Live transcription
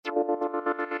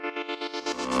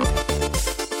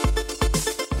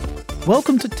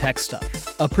Welcome to Tech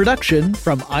Stuff, a production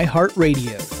from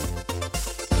iHeartRadio.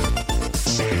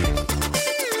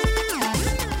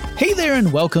 Hey there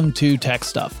and welcome to Tech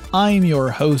Stuff. I'm your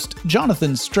host,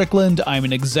 Jonathan Strickland. I'm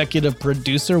an executive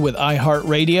producer with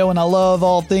iHeartRadio and I love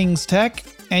all things tech.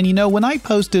 And you know, when I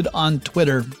posted on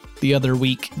Twitter the other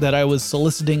week that I was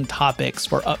soliciting topics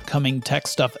for upcoming Tech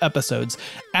Stuff episodes,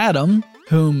 Adam,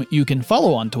 whom you can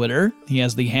follow on Twitter, he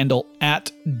has the handle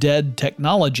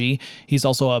 @DeadTechnology, he's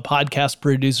also a podcast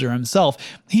producer himself,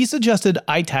 he suggested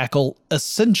I tackle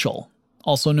Essential,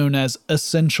 also known as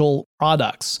Essential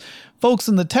Products. Folks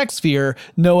in the tech sphere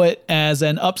know it as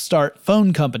an upstart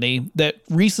phone company that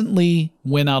recently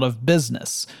went out of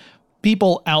business.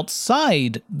 People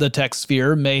outside the tech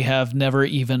sphere may have never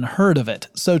even heard of it.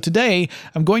 So today,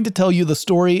 I'm going to tell you the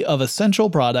story of Essential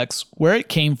Products, where it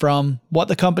came from, what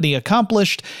the company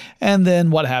accomplished, and then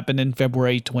what happened in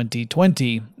February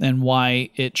 2020 and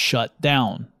why it shut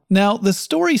down. Now, the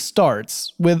story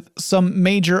starts with some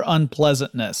major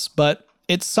unpleasantness, but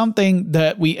it's something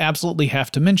that we absolutely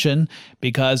have to mention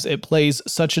because it plays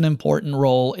such an important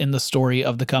role in the story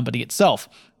of the company itself.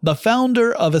 The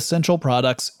founder of Essential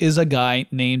Products is a guy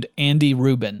named Andy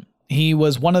Rubin. He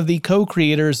was one of the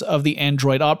co-creators of the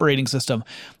Android operating system,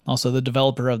 also the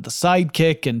developer of the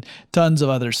Sidekick and tons of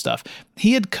other stuff.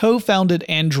 He had co-founded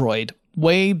Android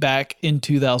way back in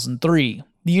 2003,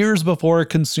 years before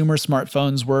consumer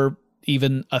smartphones were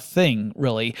even a thing,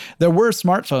 really. There were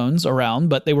smartphones around,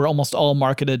 but they were almost all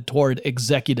marketed toward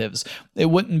executives.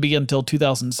 It wouldn't be until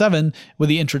 2007, with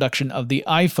the introduction of the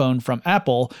iPhone from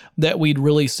Apple, that we'd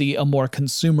really see a more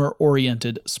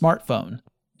consumer-oriented smartphone.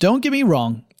 Don't get me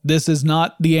wrong, this is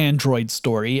not the Android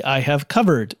story. I have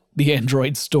covered the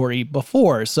Android story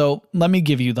before, so let me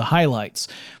give you the highlights.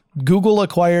 Google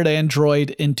acquired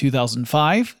Android in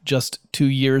 2005, just 2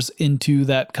 years into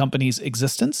that company's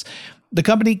existence. The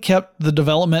company kept the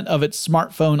development of its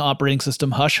smartphone operating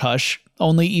system hush-hush,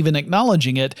 only even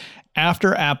acknowledging it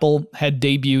after Apple had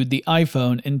debuted the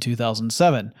iPhone in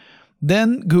 2007.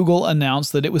 Then Google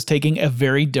announced that it was taking a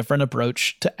very different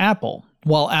approach to Apple.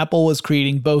 While Apple was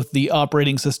creating both the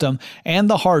operating system and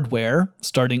the hardware,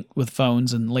 starting with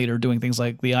phones and later doing things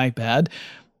like the iPad,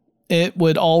 it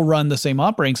would all run the same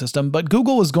operating system, but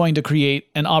Google was going to create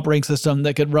an operating system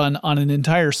that could run on an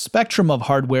entire spectrum of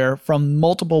hardware from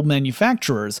multiple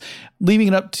manufacturers, leaving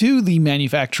it up to the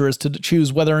manufacturers to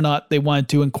choose whether or not they wanted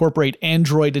to incorporate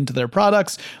Android into their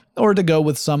products or to go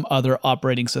with some other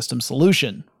operating system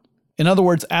solution. In other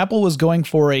words, Apple was going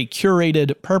for a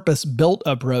curated, purpose-built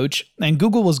approach, and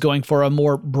Google was going for a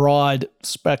more broad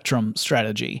spectrum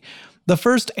strategy. The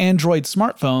first Android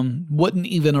smartphone wouldn't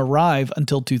even arrive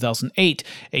until 2008,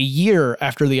 a year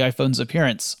after the iPhone's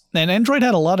appearance, and Android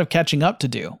had a lot of catching up to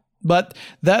do. But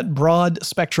that broad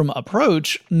spectrum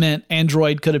approach meant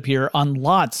Android could appear on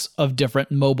lots of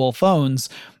different mobile phones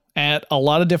at a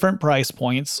lot of different price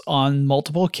points on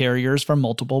multiple carriers from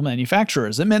multiple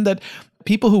manufacturers. It meant that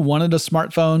people who wanted a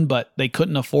smartphone but they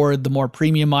couldn't afford the more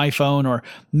premium iPhone, or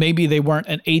maybe they weren't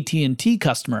an AT&T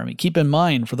customer. I mean, keep in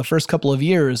mind, for the first couple of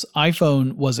years,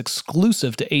 iPhone was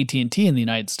exclusive to AT&T in the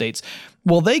United States.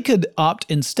 Well, they could opt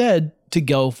instead to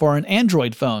go for an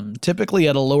Android phone, typically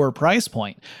at a lower price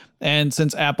point. And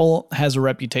since Apple has a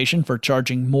reputation for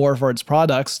charging more for its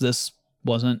products, this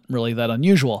wasn't really that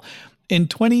unusual. In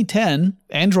 2010,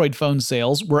 Android phone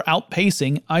sales were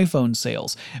outpacing iPhone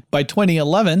sales. By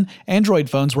 2011, Android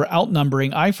phones were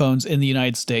outnumbering iPhones in the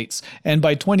United States. And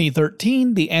by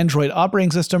 2013, the Android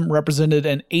operating system represented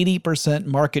an 80%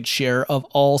 market share of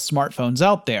all smartphones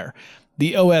out there.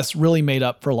 The OS really made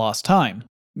up for lost time.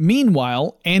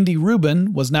 Meanwhile, Andy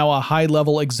Rubin was now a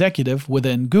high-level executive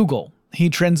within Google. He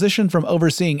transitioned from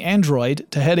overseeing Android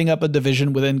to heading up a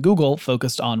division within Google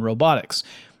focused on robotics.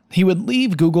 He would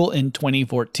leave Google in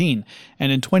 2014,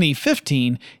 and in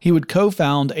 2015, he would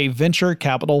co-found a venture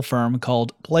capital firm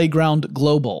called Playground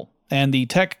Global, and the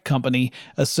tech company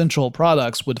Essential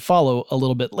Products would follow a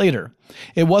little bit later.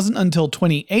 It wasn't until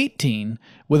 2018,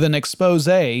 with an expose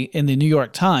in the New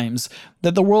York Times,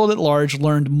 that the world at large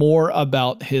learned more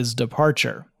about his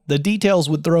departure. The details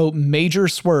would throw major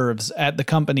swerves at the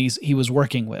companies he was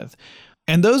working with.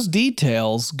 And those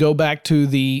details go back to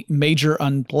the major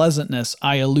unpleasantness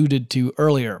I alluded to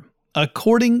earlier.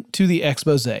 According to the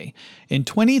expose, in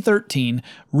 2013,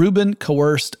 Rubin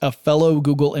coerced a fellow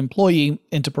Google employee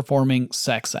into performing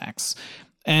sex acts.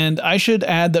 And I should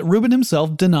add that Rubin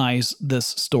himself denies this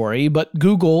story, but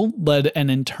Google led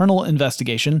an internal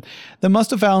investigation that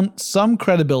must have found some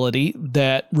credibility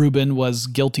that Rubin was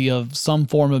guilty of some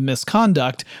form of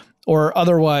misconduct, or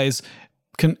otherwise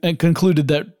concluded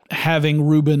that having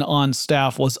Rubin on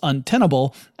staff was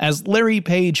untenable, as Larry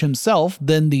Page himself,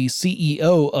 then the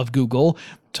CEO of Google,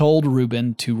 told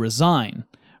Rubin to resign.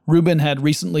 Rubin had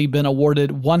recently been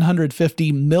awarded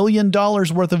 $150 million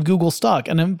worth of Google stock,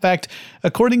 and in fact,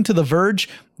 according to The Verge,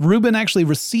 Rubin actually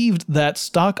received that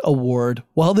stock award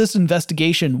while this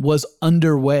investigation was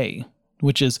underway,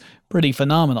 which is pretty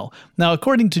phenomenal. Now,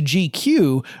 according to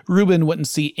GQ, Rubin wouldn't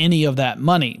see any of that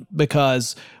money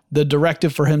because the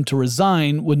directive for him to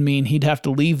resign would mean he'd have to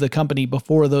leave the company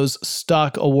before those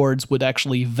stock awards would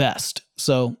actually vest.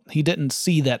 So he didn't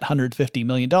see that $150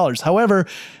 million. However,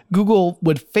 Google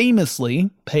would famously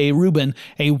pay Rubin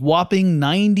a whopping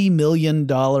 $90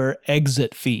 million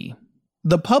exit fee.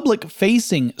 The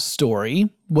public-facing story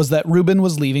was that Rubin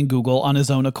was leaving Google on his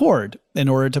own accord in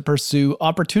order to pursue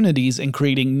opportunities in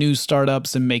creating new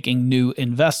startups and making new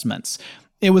investments.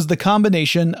 It was the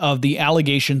combination of the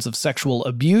allegations of sexual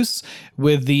abuse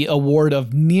with the award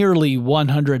of nearly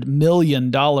 $100 million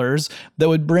that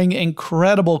would bring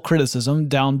incredible criticism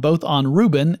down both on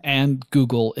Rubin and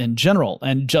Google in general,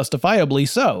 and justifiably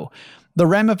so. The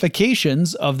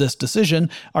ramifications of this decision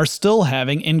are still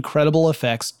having incredible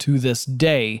effects to this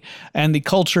day, and the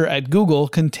culture at Google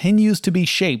continues to be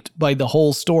shaped by the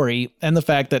whole story and the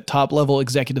fact that top-level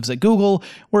executives at Google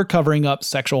were covering up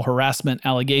sexual harassment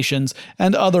allegations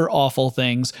and other awful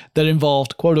things that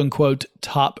involved quote-unquote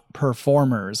top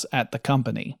performers at the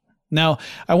company. Now,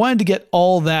 I wanted to get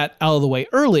all that out of the way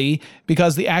early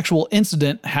because the actual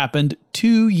incident happened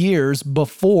 2 years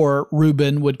before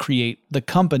Rubin would create the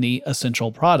company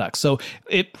Essential Products. So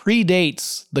it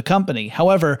predates the company.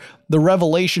 However, the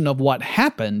revelation of what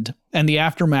happened and the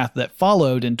aftermath that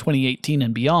followed in 2018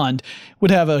 and beyond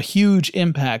would have a huge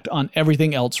impact on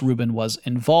everything else Rubin was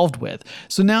involved with.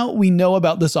 So now we know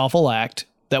about this awful act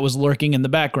that was lurking in the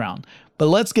background. But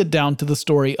let's get down to the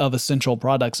story of Essential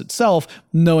Products itself,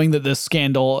 knowing that this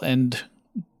scandal and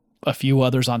a few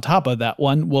others on top of that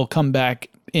one will come back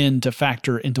in to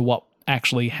factor into what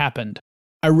actually happened.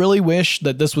 I really wish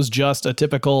that this was just a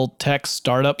typical tech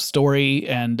startup story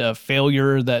and a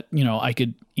failure that, I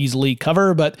could easily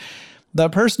cover, but the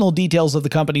personal details of the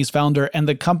company's founder and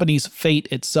the company's fate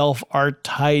itself are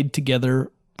tied together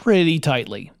pretty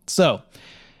tightly. So,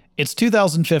 it's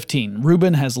 2015.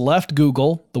 Rubin has left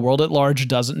Google. The world at large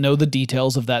doesn't know the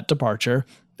details of that departure.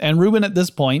 And Rubin at this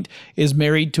point is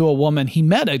married to a woman he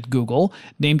met at Google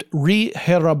named Ri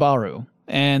Hirabaru.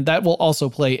 And that will also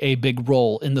play a big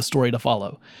role in the story to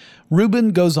follow. Rubin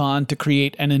goes on to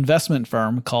create an investment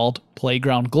firm called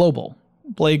Playground Global.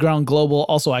 Playground Global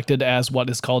also acted as what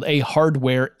is called a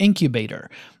hardware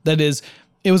incubator. That is,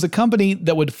 it was a company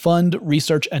that would fund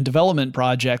research and development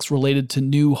projects related to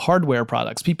new hardware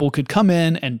products. People could come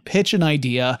in and pitch an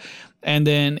idea, and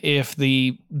then if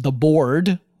the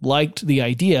board liked the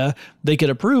idea, they could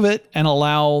approve it and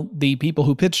allow the people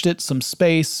who pitched it some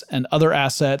space and other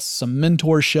assets, some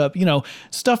mentorship,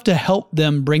 stuff to help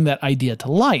them bring that idea to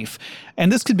life.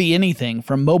 And this could be anything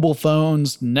from mobile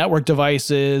phones, network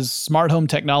devices, smart home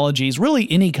technologies,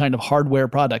 really any kind of hardware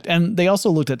product. And they also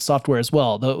looked at software as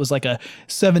well, though it was like a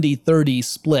 70-30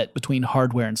 split between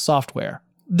hardware and software.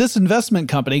 This investment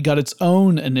company got its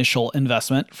own initial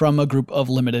investment from a group of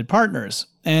limited partners,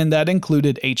 and that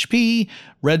included HP,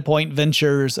 Redpoint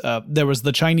Ventures, there was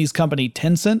the Chinese company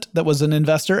Tencent that was an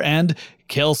investor, and,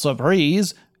 quelle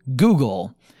surprise,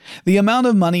 Google. The amount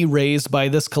of money raised by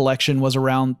this collection was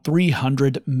around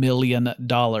 $300 million.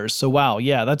 So wow,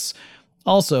 yeah, that's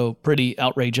also pretty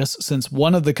outrageous, since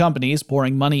one of the companies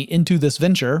pouring money into this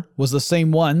venture was the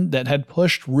same one that had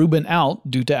pushed Rubin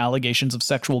out due to allegations of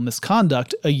sexual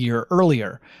misconduct a year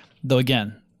earlier. Though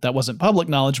again, that wasn't public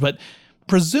knowledge, but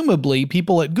presumably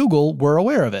people at Google were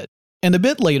aware of it. And a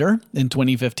bit later, in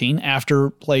 2015, after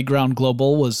Playground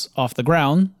Global was off the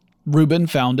ground, Rubin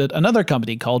founded another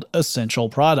company called Essential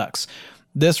Products.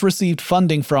 This received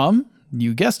funding from,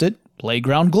 you guessed it,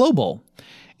 Playground Global.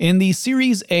 In the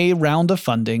Series A round of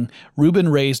funding, Rubin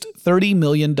raised $30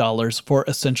 million for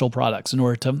Essential Products in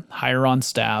order to hire on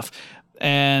staff,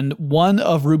 and one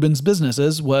of Rubin's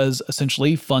businesses was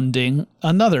essentially funding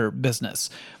another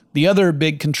business. The other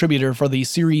big contributor for the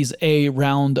Series A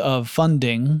round of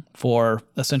funding for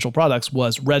Essential Products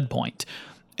was Redpoint.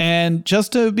 And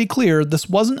just to be clear, this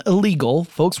wasn't illegal.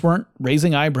 Folks weren't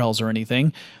raising eyebrows or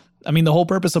anything. The whole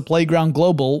purpose of Playground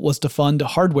Global was to fund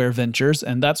hardware ventures,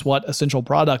 and that's what Essential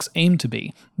Products aimed to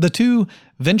be. The two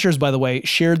ventures, by the way,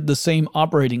 shared the same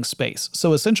operating space.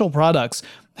 So Essential Products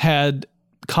had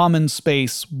common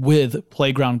space with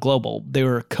Playground Global. They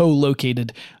were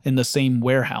co-located in the same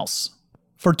warehouse.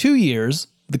 For 2 years,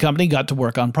 the company got to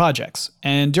work on projects,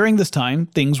 and during this time,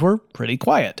 things were pretty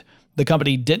quiet. The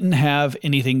company didn't have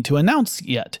anything to announce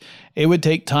yet. It would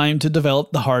take time to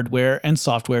develop the hardware and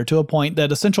software to a point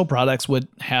that Essential Products would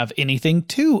have anything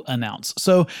to announce.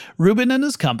 So Rubin and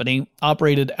his company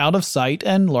operated out of sight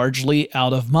and largely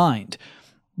out of mind.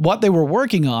 What they were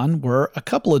working on were a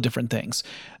couple of different things.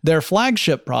 Their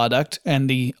flagship product, and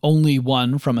the only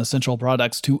one from Essential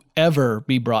Products to ever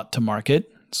be brought to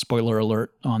market, spoiler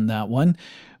alert on that one,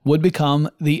 would become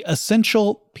the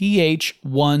Essential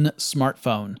PH1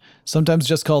 smartphone, sometimes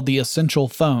just called the Essential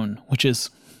Phone, which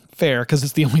is fair because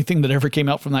it's the only thing that ever came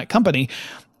out from that company.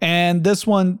 And this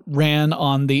one ran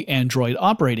on the Android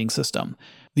operating system.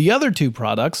 The other two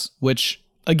products, which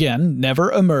again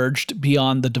never emerged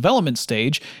beyond the development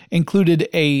stage, included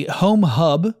a home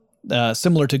hub,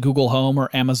 similar to Google Home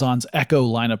or Amazon's Echo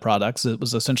line of products. It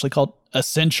was essentially called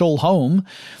Essential Home,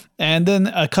 and then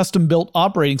a custom-built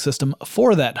operating system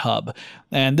for that hub.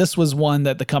 And this was one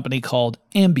that the company called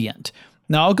Ambient.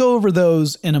 Now, I'll go over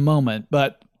those in a moment,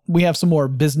 but we have some more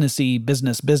business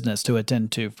to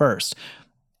attend to first.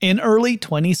 In early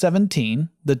 2017,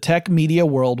 the tech media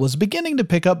world was beginning to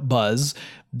pick up buzz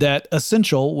that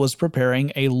Essential was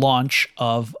preparing a launch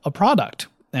of a product.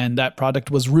 And that product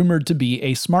was rumored to be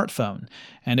a smartphone,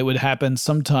 and it would happen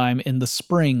sometime in the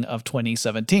spring of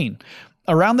 2017.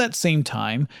 Around that same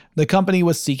time, the company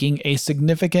was seeking a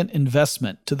significant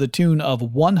investment to the tune of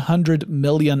 $100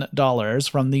 million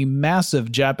from the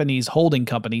massive Japanese holding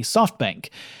company SoftBank.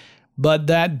 But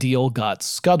that deal got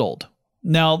scuttled.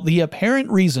 Now, the apparent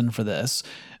reason for this,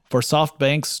 for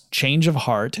SoftBank's change of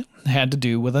heart, had to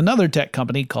do with another tech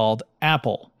company called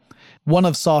Apple. One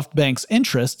of SoftBank's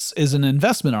interests is an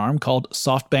investment arm called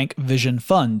SoftBank Vision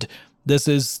Fund. This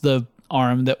is the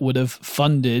arm that would have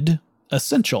funded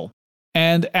Essential.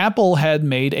 And Apple had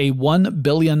made a $1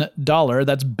 billion,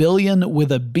 that's billion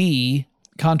with a B,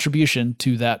 contribution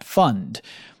to that fund.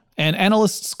 And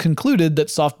analysts concluded that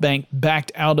SoftBank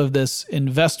backed out of this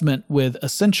investment with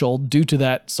Essential due to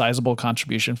that sizable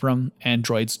contribution from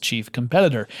Android's chief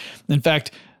competitor. In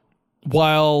fact,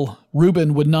 while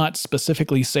Rubin would not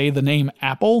specifically say the name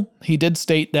Apple, he did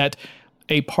state that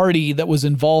a party that was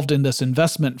involved in this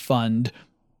investment fund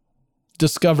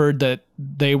discovered that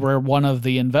they were one of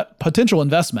the potential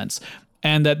investments,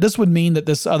 and that this would mean that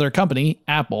this other company,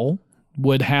 Apple,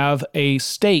 would have a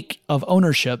stake of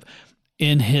ownership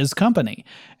in his company,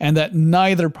 and that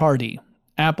neither party,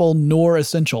 Apple nor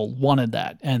Essential, wanted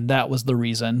that, and that was the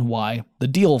reason why the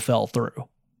deal fell through.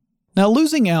 Now,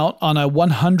 losing out on a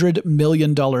 $100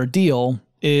 million deal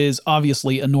is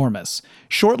obviously enormous.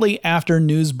 Shortly after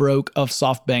news broke of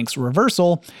SoftBank's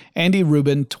reversal, Andy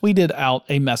Rubin tweeted out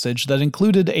a message that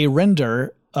included a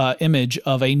render image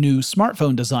of a new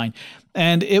smartphone design,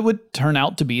 and it would turn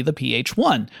out to be the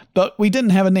PH1, but we didn't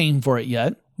have a name for it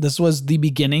yet. This was the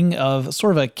beginning of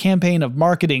sort of a campaign of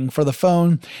marketing for the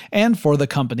phone and for the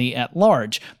company at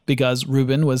large, because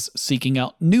Rubin was seeking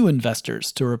out new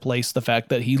investors to replace the fact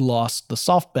that he lost the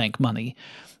SoftBank money.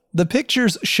 The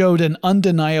pictures showed an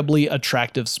undeniably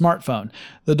attractive smartphone.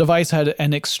 The device had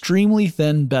an extremely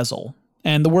thin bezel,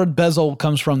 and the word bezel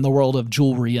comes from the world of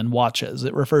jewelry and watches.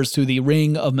 It refers to the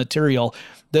ring of material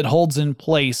that holds in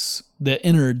place the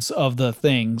innards of the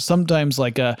thing, sometimes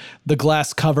like the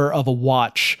glass cover of a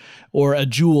watch or a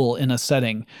jewel in a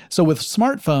setting. So with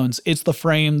smartphones, it's the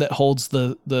frame that holds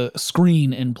the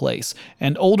screen in place.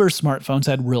 And older smartphones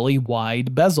had really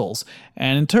wide bezels.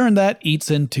 And in turn, that eats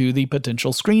into the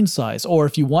potential screen size. Or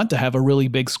if you want to have a really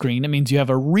big screen, it means you have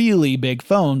a really big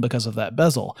phone because of that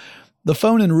bezel. The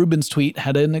phone in Rubin's tweet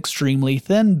had an extremely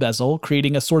thin bezel,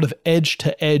 creating a sort of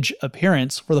edge-to-edge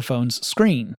appearance for the phone's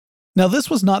screen. Now, this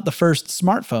was not the first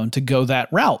smartphone to go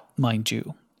that route, mind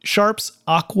you. Sharp's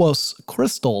Aquos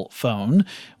Crystal phone,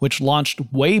 which launched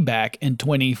way back in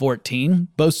 2014,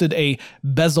 boasted a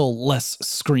bezel-less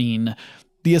screen.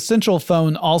 The Essential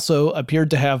phone also appeared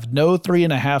to have no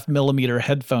 3.5mm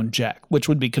headphone jack, which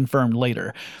would be confirmed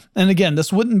later. And again,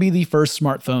 this wouldn't be the first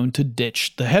smartphone to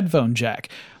ditch the headphone jack.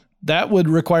 That would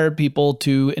require people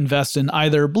to invest in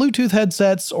either Bluetooth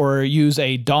headsets or use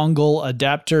a dongle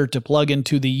adapter to plug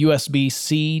into the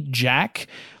USB-C jack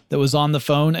that was on the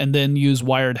phone and then use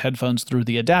wired headphones through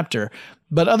the adapter.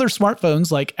 But other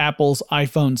smartphones like Apple's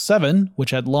iPhone 7,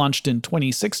 which had launched in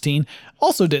 2016,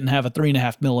 also didn't have a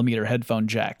 3.5mm headphone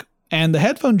jack. And the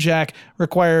headphone jack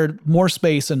required more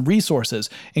space and resources,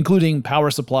 including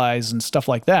power supplies and stuff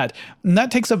like that. And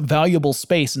that takes up valuable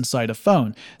space inside a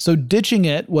phone. So ditching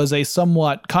it was a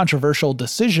somewhat controversial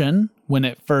decision when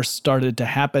it first started to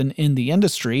happen in the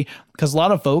industry, because a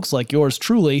lot of folks like yours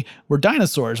truly were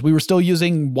dinosaurs. We were still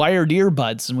using wired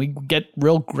earbuds, and we get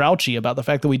real grouchy about the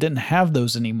fact that we didn't have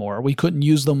those anymore. We couldn't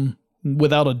use them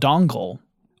without a dongle.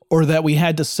 or that we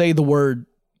had to say the word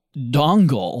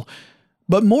dongle.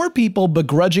 But more people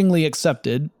begrudgingly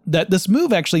accepted that this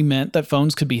move actually meant that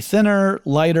phones could be thinner,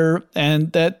 lighter,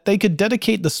 and that they could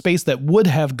dedicate the space that would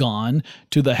have gone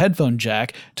to the headphone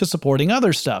jack to supporting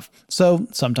other stuff. So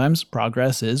sometimes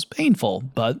progress is painful,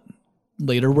 but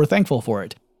later we're thankful for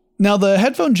it. Now, the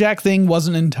headphone jack thing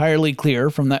wasn't entirely clear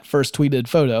from that first tweeted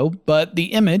photo, but the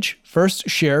image, first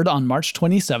shared on March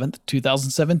 27,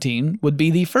 2017, would be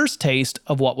the first taste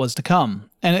of what was to come.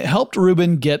 And it helped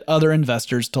Rubin get other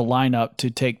investors to line up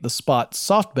to take the spot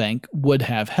SoftBank would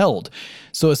have held.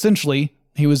 So essentially,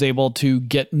 he was able to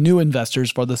get new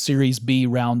investors for the Series B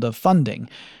round of funding.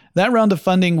 That round of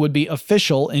funding would be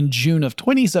official in June of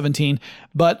 2017,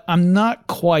 but I'm not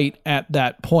quite at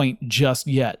that point just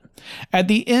yet. At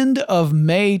the end of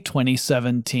May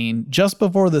 2017, just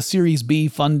before the Series B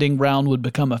funding round would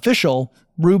become official,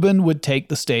 Rubin would take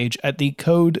the stage at the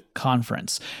Code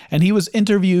conference, and he was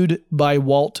interviewed by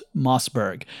Walt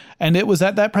Mossberg. And it was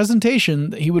at that presentation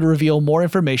that he would reveal more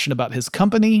information about his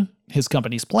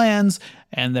company's plans,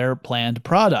 and their planned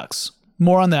products.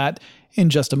 More on that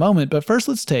in just a moment, but first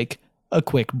let's take a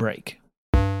quick break.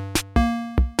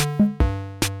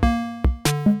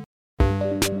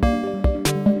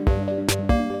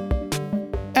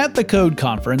 At the Code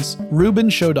conference, Rubin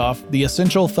showed off the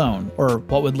Essential phone, or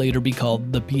what would later be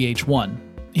called the PH1.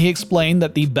 He explained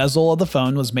that the bezel of the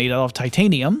phone was made out of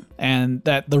titanium, and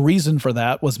that the reason for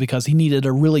that was because he needed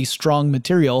a really strong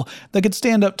material that could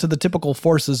stand up to the typical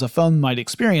forces a phone might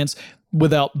experience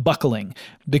without buckling,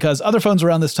 because other phones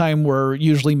around this time were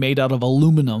usually made out of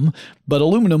aluminum, but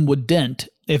aluminum would dent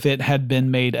if it had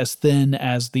been made as thin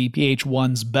as the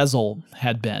PH1's bezel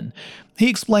had been. He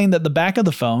explained that the back of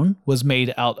the phone was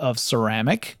made out of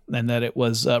ceramic and that it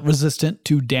was resistant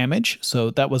to damage, so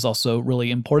that was also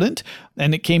really important,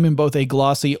 and it came in both a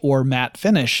glossy or matte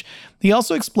finish. He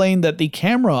also explained that the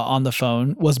camera on the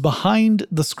phone was behind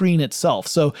the screen itself,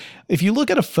 so if you look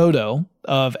at a photo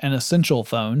of an Essential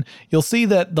phone, you'll see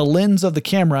that the lens of the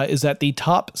camera is at the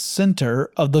top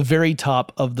center of the very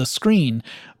top of the screen,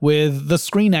 with the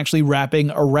screen actually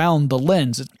wrapping around the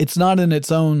lens. It's not in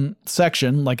its own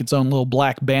section, like its own little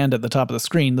black band at the top of the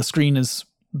screen. The screen is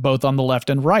both on the left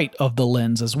and right of the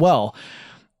lens as well.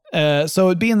 So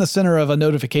it'd be in the center of a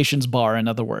notifications bar, in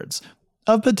other words.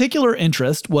 Of particular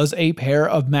interest was a pair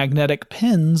of magnetic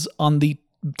pins on the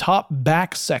top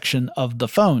back section of the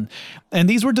phone, and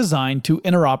these were designed to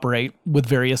interoperate with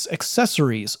various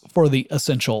accessories for the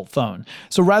Essential phone.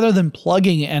 So rather than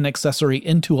plugging an accessory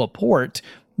into a port,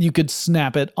 you could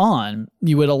snap it on.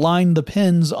 You would align the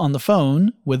pins on the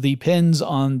phone with the pins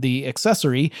on the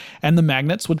accessory, and the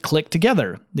magnets would click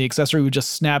together. The accessory would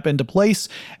just snap into place,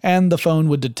 and the phone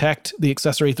would detect the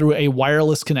accessory through a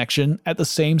wireless connection at the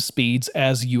same speeds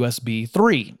as USB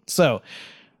 3. So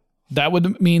that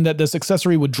would mean that this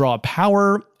accessory would draw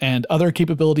power and other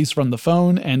capabilities from the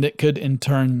phone, and it could in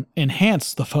turn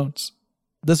enhance the phones.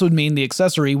 This would mean the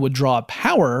accessory would draw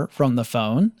power from the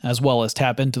phone, as well as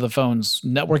tap into the phone's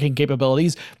networking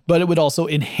capabilities, but it would also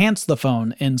enhance the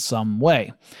phone in some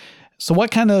way. So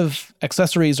what kind of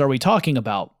accessories are we talking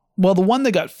about? Well, the one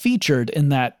that got featured in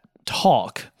that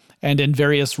talk and in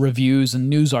various reviews and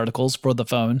news articles for the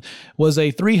phone was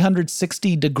a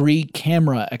 360-degree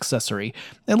camera accessory.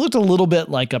 It looked a little bit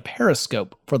like a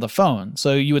periscope for the phone.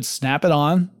 So you would snap it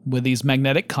on with these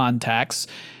magnetic contacts,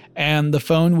 and the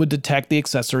phone would detect the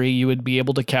accessory. You would be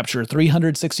able to capture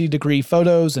 360-degree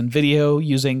photos and video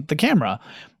using the camera.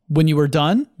 When you were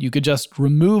done, you could just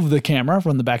remove the camera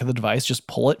from the back of the device, just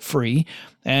pull it free,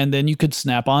 and then you could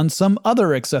snap on some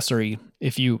other accessory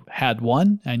if you had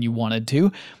one and you wanted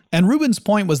to. And Rubin's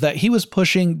point was that he was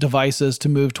pushing devices to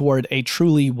move toward a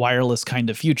truly wireless kind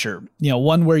of future.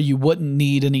 One where you wouldn't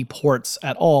need any ports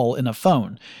at all in a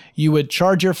phone. You would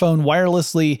charge your phone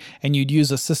wirelessly, and you'd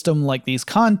use a system like these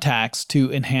contacts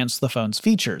to enhance the phone's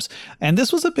features. And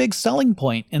this was a big selling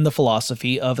point in the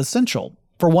philosophy of Essential.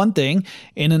 For one thing,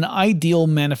 in an ideal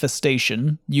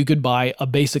manifestation, you could buy a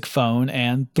basic phone,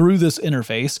 and through this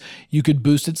interface, you could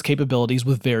boost its capabilities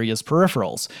with various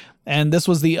peripherals. And this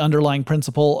was the underlying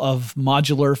principle of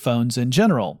modular phones in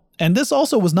general. And this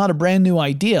also was not a brand new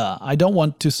idea. I don't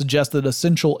want to suggest that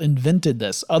Essential invented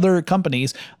this. Other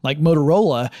companies, like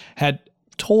Motorola, had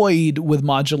toyed with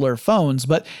modular phones,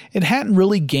 but it hadn't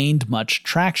really gained much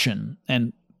traction.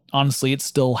 And honestly, it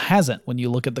still hasn't when you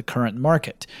look at the current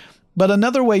market. But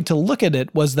another way to look at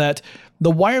it was that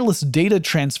the wireless data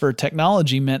transfer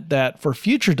technology meant that for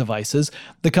future devices,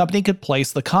 the company could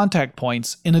place the contact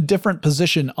points in a different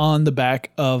position on the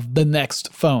back of the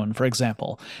next phone, for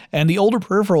example. And the older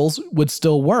peripherals would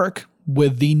still work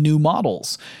with the new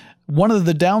models. One of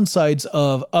the downsides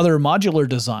of other modular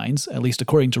designs, at least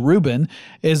according to Rubin,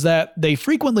 is that they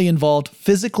frequently involved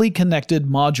physically connected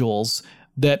modules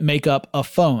that make up a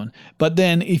phone. But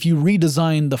then if you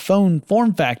redesign the phone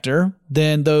form factor,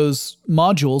 then those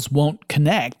modules won't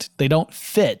connect. They don't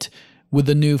fit with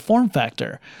the new form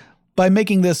factor. By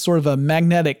making this sort of a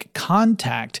magnetic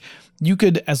contact, you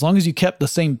could, as long as you kept the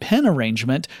same pin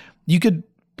arrangement, you could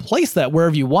place that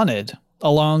wherever you wanted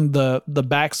along the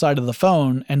back side of the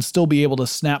phone and still be able to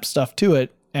snap stuff to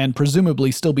it and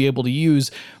presumably still be able to use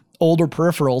older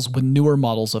peripherals with newer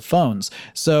models of phones.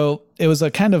 So it was a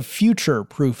kind of future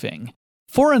proofing.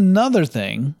 For another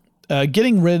thing,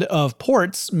 getting rid of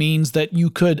ports means that you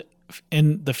could,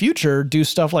 in the future, do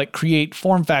stuff like create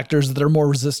form factors that are more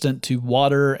resistant to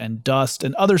water and dust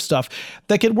and other stuff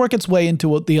that could work its way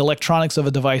into the electronics of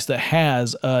a device that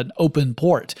has an open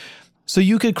port. So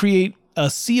you could create a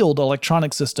sealed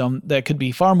electronic system that could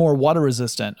be far more water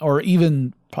resistant or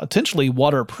even potentially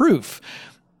waterproof.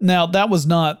 Now, that was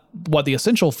not what the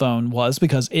Essential phone was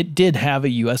because it did have a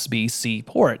USB-C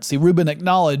port. See, Rubin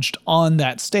acknowledged on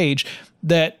that stage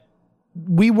that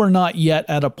we were not yet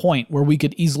at a point where we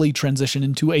could easily transition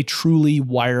into a truly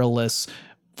wireless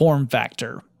form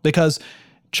factor because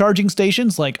charging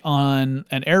stations like on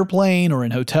an airplane or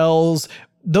in hotels,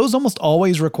 those almost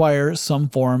always require some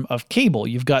form of cable.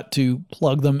 You've got to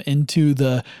plug them into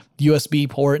the USB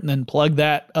port and then plug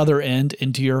that other end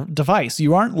into your device.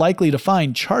 You aren't likely to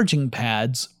find charging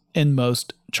pads in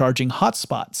most charging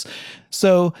hotspots.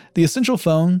 So the Essential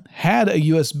phone had a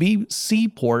USB-C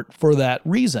port for that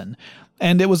reason.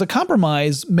 And it was a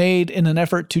compromise made in an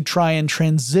effort to try and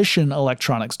transition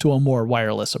electronics to a more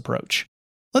wireless approach.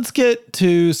 Let's get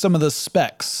to some of the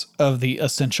specs of the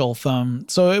Essential phone.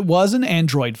 So it was an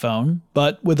Android phone,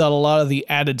 but without a lot of the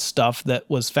added stuff that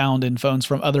was found in phones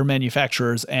from other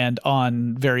manufacturers and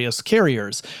on various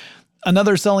carriers.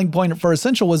 Another selling point for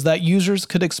Essential was that users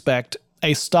could expect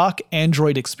a stock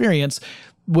Android experience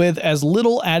with as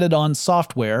little added-on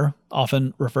software,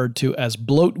 often referred to as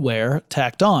bloatware,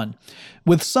 tacked on.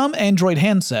 With some Android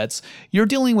handsets, you're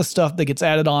dealing with stuff that gets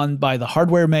added on by the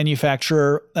hardware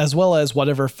manufacturer as well as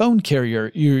whatever phone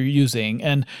carrier you're using,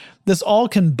 and this all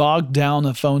can bog down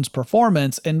a phone's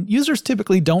performance, and users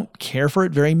typically don't care for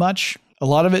it very much. A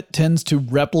lot of it tends to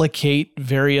replicate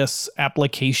various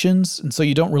applications, and so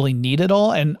you don't really need it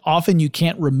all, and often you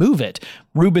can't remove it.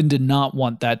 Rubin did not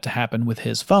want that to happen with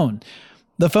his phone.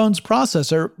 The phone's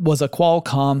processor was a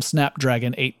Qualcomm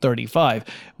Snapdragon 835,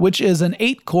 which is an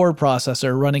 8-core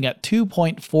processor running at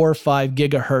 2.45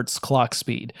 GHz clock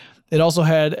speed. It also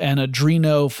had an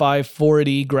Adreno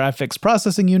 540 graphics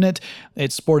processing unit.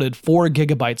 It sported 4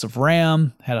 GB of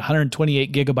RAM, had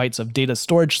 128 GB of data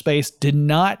storage space, did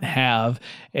not have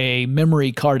a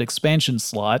memory card expansion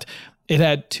slot. It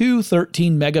had two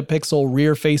 13-megapixel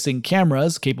rear-facing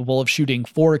cameras capable of shooting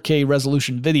 4K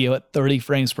resolution video at 30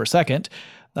 frames per second.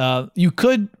 You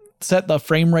could set the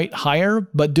frame rate higher,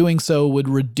 but doing so would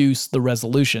reduce the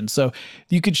resolution. So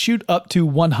you could shoot up to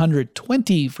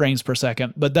 120 frames per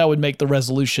second, but that would make the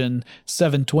resolution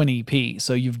 720p,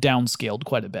 so you've downscaled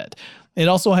quite a bit. It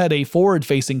also had a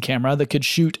forward-facing camera that could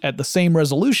shoot at the same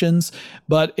resolutions,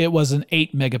 but it was an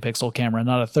 8-megapixel camera,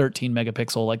 not a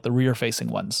 13-megapixel like the rear-facing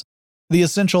ones. The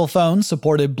Essential phone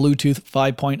supported Bluetooth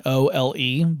 5.0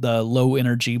 LE, the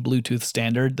low-energy Bluetooth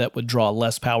standard that would draw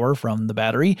less power from the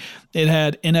battery. It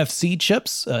had NFC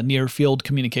chips, near-field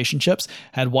communication chips,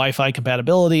 had Wi-Fi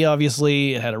compatibility,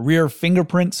 obviously. It had a rear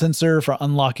fingerprint sensor for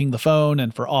unlocking the phone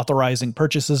and for authorizing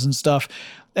purchases and stuff.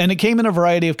 And it came in a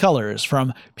variety of colors,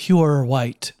 from pure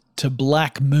white to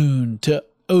black moon to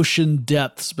ocean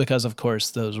depths, because of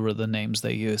course those were the names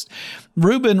they used.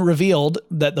 Rubin revealed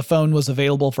that the phone was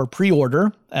available for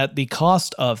pre-order at the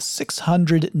cost of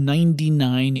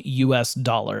 $699 US.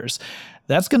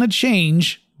 That's going to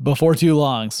change before too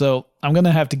long, so I'm going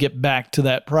to have to get back to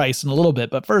that price in a little bit,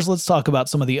 but first let's talk about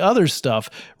some of the other stuff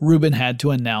Rubin had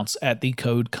to announce at the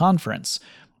Code conference.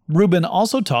 Rubin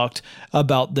also talked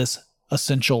about this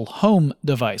Essential home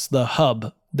device, the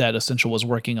hub that Essential was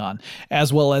working on,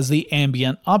 as well as the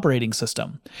ambient operating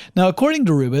system. Now, according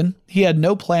to Rubin, he had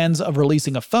no plans of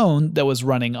releasing a phone that was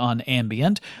running on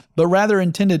ambient, but rather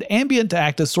intended ambient to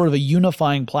act as sort of a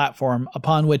unifying platform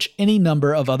upon which any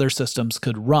number of other systems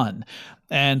could run.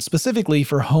 And specifically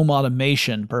for home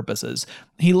automation purposes,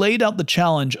 he laid out the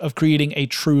challenge of creating a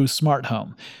true smart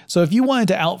home. So if you wanted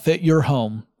to outfit your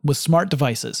home with smart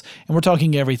devices, and we're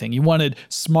talking everything, you wanted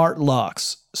smart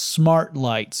locks, smart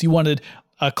lights, you wanted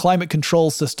a climate control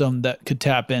system that could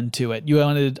tap into it. You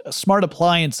wanted smart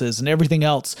appliances and everything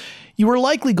else. You were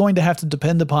likely going to have to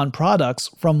depend upon products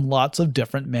from lots of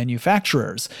different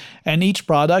manufacturers. And each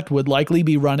product would likely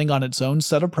be running on its own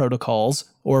set of protocols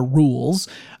or rules,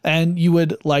 and you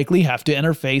would likely have to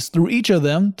interface through each of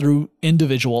them through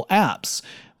individual apps,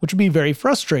 which would be very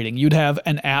frustrating. You'd have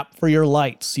an app for your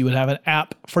lights. You would have an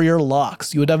app for your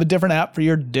locks. You would have a different app for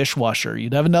your dishwasher.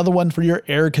 You'd have another one for your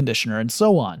air conditioner, and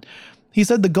so on. He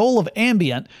said the goal of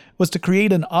Ambient was to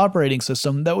create an operating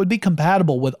system that would be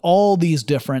compatible with all these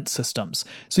different systems.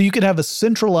 So you could have a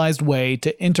centralized way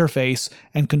to interface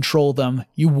and control them.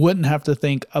 You wouldn't have to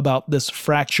think about this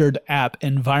fractured app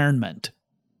environment.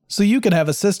 So you could have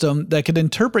a system that could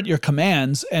interpret your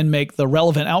commands and make the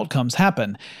relevant outcomes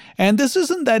happen. And this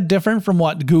isn't that different from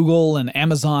what Google and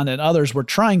Amazon and others were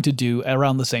trying to do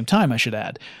around the same time, I should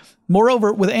add.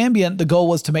 Moreover, with Ambient, the goal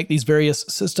was to make these various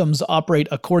systems operate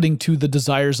according to the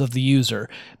desires of the user,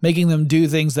 making them do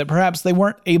things that perhaps they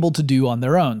weren't able to do on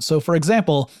their own. So for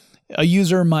example, a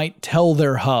user might tell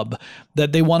their hub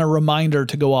that they want a reminder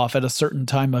to go off at a certain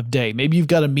time of day. Maybe you've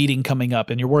got a meeting coming up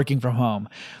and you're working from home.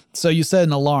 So you set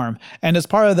an alarm, and as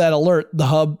part of that alert, the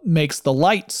hub makes the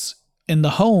lights in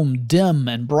the home dim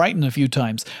and brighten a few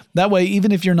times. That way,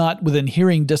 even if you're not within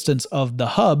hearing distance of the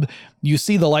hub, you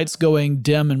see the lights going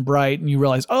dim and bright and you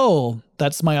realize, oh,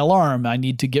 that's my alarm. I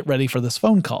need to get ready for this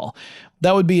phone call.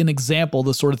 That would be an example,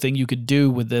 the sort of thing you could do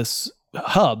with this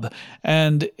hub,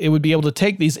 and it would be able to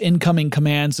take these incoming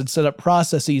commands and set up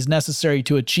processes necessary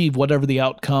to achieve whatever the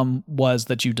outcome was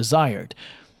that you desired.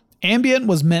 Ambient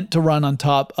was meant to run on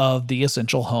top of the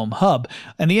Essential Home Hub,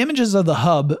 and the images of the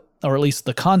hub, or at least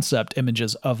the concept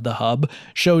images of the hub,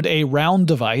 showed a round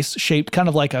device shaped kind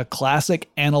of like a classic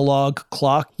analog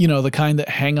clock, the kind that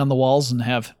hang on the walls and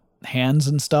have hands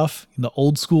and stuff, the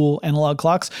old school analog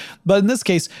clocks. But in this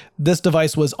case, this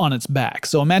device was on its back.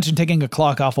 So imagine taking a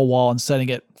clock off a wall and setting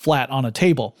it flat on a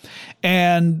table.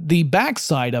 And the back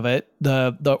side of it,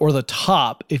 or the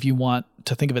top, if you want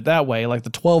to think of it that way, like the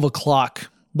 12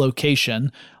 o'clock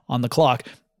location on the clock,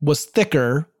 was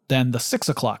thicker than the 6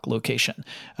 o'clock location.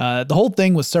 The whole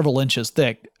thing was several inches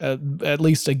thick, at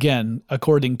least again,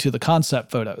 according to the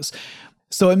concept photos.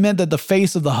 So it meant that the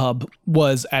face of the hub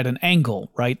was at an angle,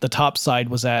 right? The top side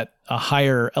was at a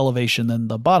higher elevation than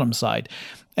the bottom side.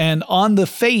 And on the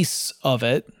face of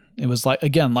it, it was like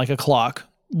a clock,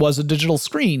 was a digital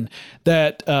screen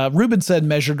that Ruben said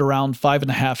measured around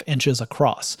 5.5 inches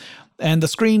across. And the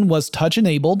screen was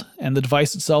touch-enabled, and the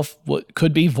device itself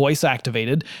could be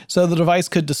voice-activated, so the device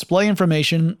could display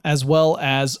information as well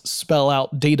as spell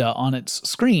out data on its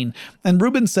screen. And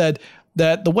Ruben said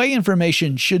that the way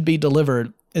information should be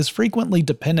delivered is frequently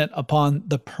dependent upon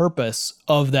the purpose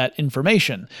of that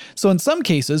information. So in some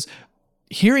cases,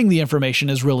 hearing the information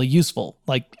is really useful,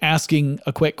 like asking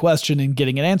a quick question and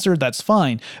getting an answer, that's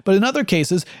fine. But in other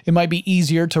cases, it might be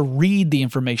easier to read the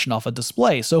information off a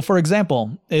display. So for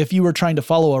example, if you were trying to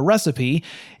follow a recipe,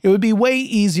 it would be way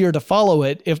easier to follow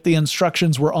it if the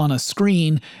instructions were on a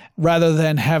screen rather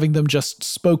than having them just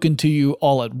spoken to you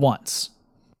all at once.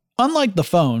 Unlike the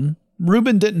phone,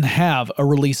 Ruben didn't have a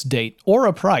release date or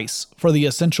a price for the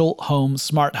Essential Home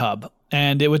Smart Hub.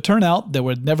 And it would turn out there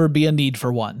would never be a need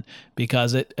for one,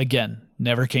 because it, again,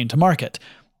 never came to market.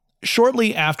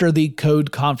 Shortly after the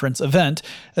Code Conference event,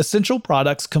 Essential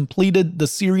Products completed the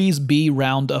Series B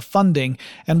round of funding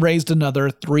and raised another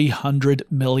 $300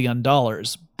 million,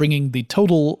 bringing the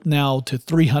total now to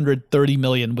 $330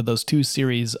 million with those two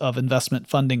series of investment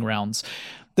funding rounds.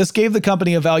 This gave the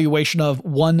company a valuation of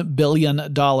 $1 billion,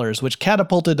 which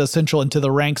catapulted Essential into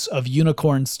the ranks of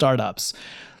unicorn startups.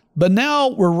 But now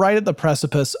we're right at the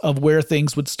precipice of where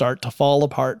things would start to fall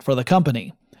apart for the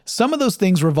company. Some of those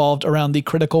things revolved around the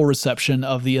critical reception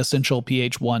of the Essential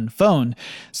PH1 phone.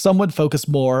 Some would focus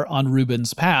more on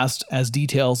Ruben's past, as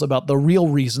details about the real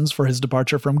reasons for his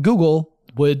departure from Google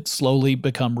would slowly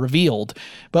become revealed.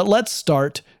 But let's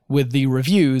start with the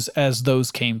reviews, as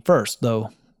those came first, though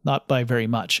not by very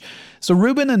much. So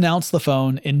Ruben announced the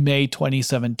phone in May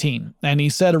 2017, and he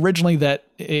said originally that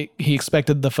he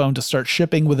expected the phone to start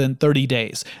shipping within 30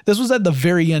 days. This was at the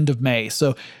very end of May,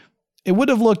 so it would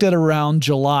have looked at around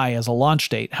July as a launch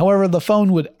date. However, the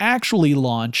phone would actually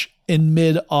launch in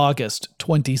mid-August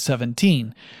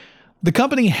 2017. The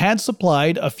company had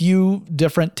supplied a few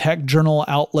different tech journal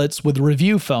outlets with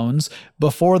review phones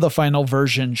before the final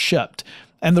version shipped.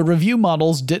 And the review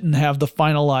models didn't have the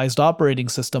finalized operating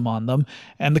system on them,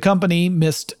 and the company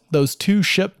missed those two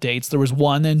ship dates. There was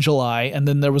one in July, and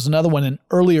then there was another one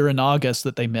earlier in August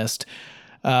that they missed.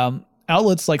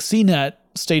 Outlets like CNET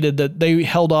stated that they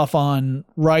held off on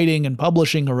writing and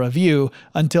publishing a review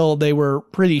until they were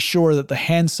pretty sure that the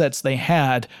handsets they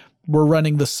had were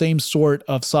running the same sort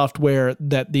of software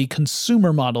that the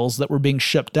consumer models that were being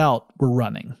shipped out were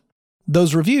running.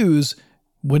 Those reviews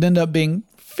would end up being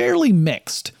fairly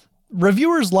mixed.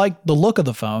 Reviewers liked the look of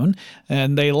the phone,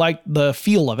 and they liked the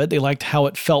feel of it. They liked how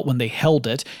it felt when they held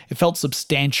it. It felt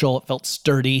substantial. It felt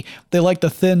sturdy. They liked the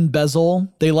thin bezel.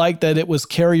 They liked that it was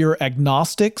carrier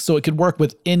agnostic, so it could work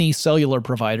with any cellular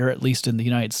provider, at least in the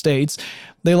United States.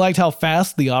 They liked how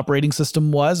fast the operating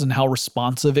system was and how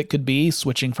responsive it could be,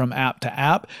 switching from app to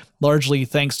app, largely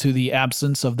thanks to the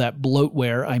absence of that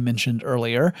bloatware I mentioned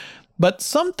earlier. But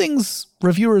some things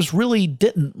reviewers really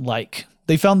didn't like.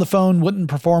 They found the phone wouldn't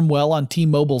perform well on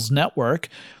T-Mobile's network.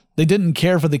 They didn't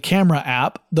care for the camera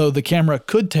app, though the camera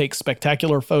could take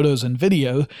spectacular photos and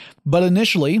video. But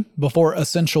initially, before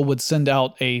Essential would send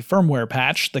out a firmware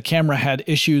patch, the camera had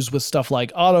issues with stuff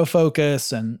like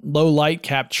autofocus and low light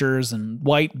captures and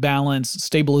white balance,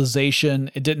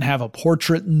 stabilization. It didn't have a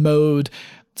portrait mode.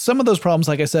 Some of those problems,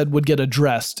 like I said, would get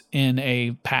addressed in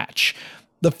a patch.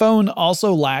 The phone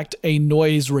also lacked a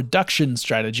noise reduction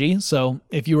strategy, so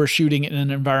if you were shooting in an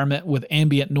environment with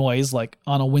ambient noise, like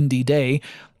on a windy day,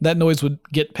 that noise would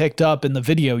get picked up in the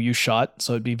video you shot,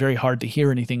 so it'd be very hard to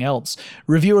hear anything else.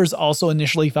 Reviewers also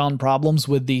initially found problems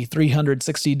with the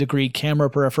 360-degree camera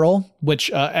peripheral,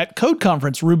 which at Code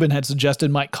Conference, Ruben had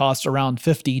suggested might cost around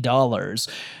 $50.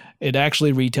 It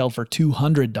actually retailed for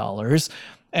 $200,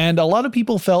 and a lot of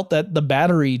people felt that the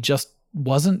battery just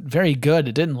wasn't very good.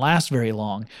 It didn't last very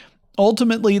long.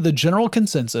 Ultimately, the general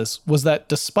consensus was that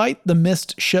despite the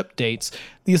missed ship dates,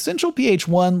 the Essential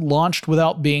PH1 launched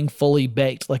without being fully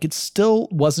baked. Like, it still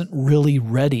wasn't really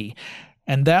ready.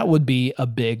 And that would be a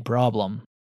big problem.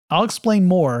 I'll explain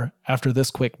more after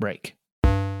this quick break.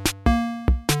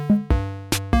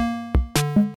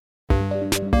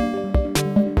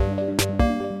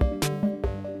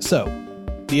 So,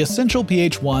 the Essential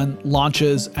PH1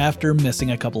 launches after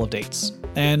missing a couple of dates,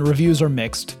 and reviews are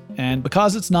mixed, and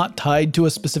because it's not tied to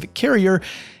a specific carrier,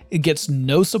 it gets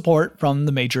no support from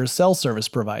the major cell service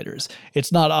providers.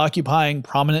 It's not occupying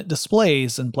prominent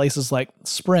displays in places like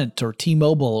Sprint or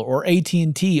T-Mobile or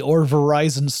AT&T or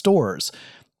Verizon stores.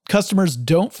 Customers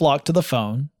don't flock to the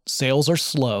phone. Sales are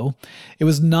slow. It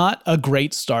was not a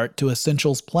great start to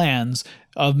Essential's plans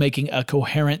of making a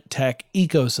coherent tech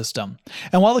ecosystem.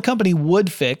 And while the company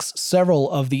would fix several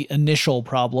of the initial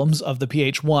problems of the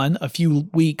PH1 a few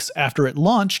weeks after it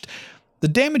launched, the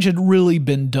damage had really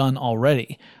been done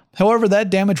already. However, that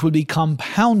damage would be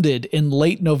compounded in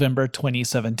late November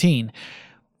 2017.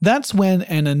 That's when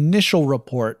an initial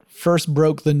report first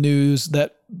broke the news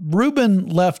that Ruben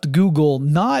left Google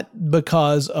not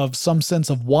because of some sense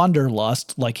of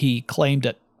wanderlust like he claimed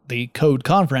at the Code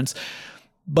Conference,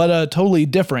 but a totally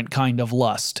different kind of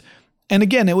lust. And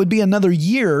again, it would be another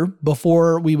year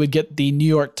before we would get the New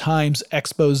York Times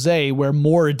expose where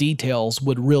more details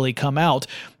would really come out.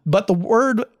 But the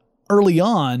word early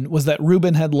on was that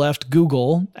Ruben had left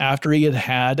Google after he had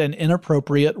had an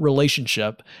inappropriate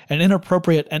relationship, an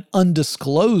inappropriate and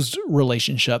undisclosed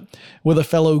relationship with a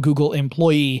fellow Google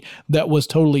employee that was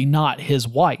totally not his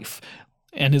wife.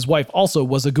 And his wife also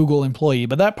was a Google employee,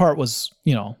 but that part was,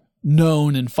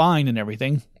 known and fine and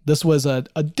everything. This was a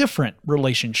different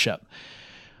relationship.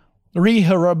 Ri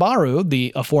Hirabaru,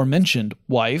 the aforementioned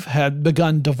wife, had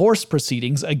begun divorce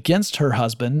proceedings against her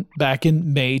husband back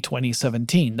in May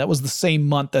 2017. That was the same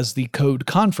month as the Code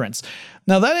Conference.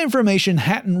 Now, that information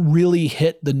hadn't really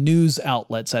hit the news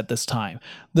outlets at this time.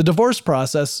 The divorce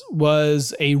process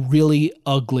was a really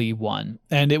ugly one,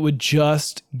 and it would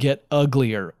just get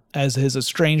uglier, as his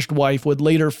estranged wife would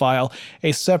later file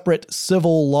a separate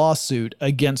civil lawsuit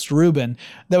against Ruben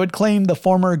that would claim the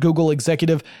former Google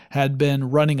executive had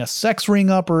been running a sex ring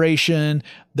operation,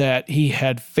 that he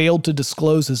had failed to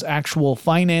disclose his actual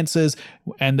finances,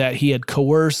 and that he had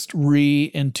coerced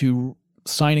Ri into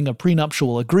signing a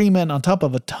prenuptial agreement on top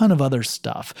of a ton of other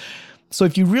stuff. So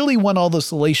if you really want all the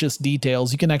salacious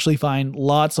details, you can actually find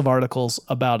lots of articles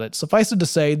about it. Suffice it to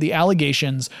say, the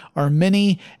allegations are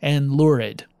many and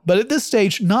lurid. But at this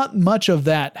stage, not much of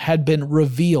that had been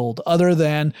revealed other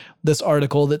than this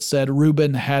article that said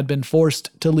Ruben had been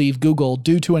forced to leave Google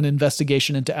due to an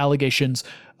investigation into allegations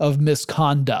of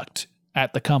misconduct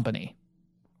at the company.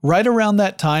 Right around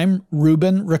that time,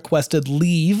 Ruben requested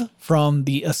leave from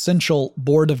the Essential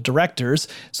board of directors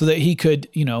so that he could,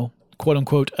 quote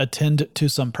unquote, attend to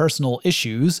some personal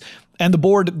issues. and the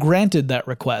board granted that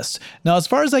request. Now, as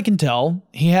far as I can tell,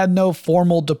 he had no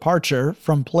formal departure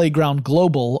from Playground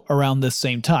Global around this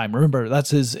same time. Remember,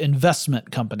 that's his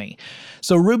investment company.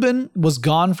 So Rubin was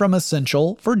gone from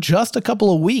Essential for just a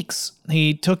couple of weeks.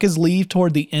 He took his leave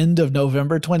toward the end of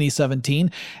November 2017,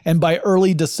 and by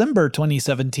early December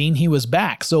 2017, he was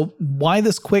back. So why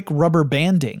this quick rubber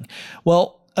banding?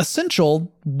 Well,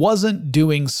 Essential wasn't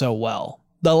doing so well.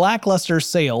 The lackluster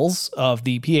sales of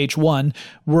the PH1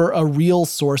 were a real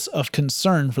source of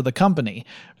concern for the company.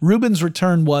 Rubin's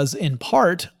return was, in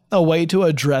part, a way to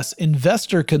address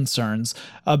investor concerns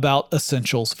about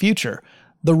Essential's future.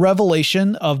 The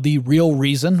revelation of the real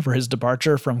reason for his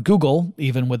departure from Google,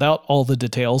 even without all the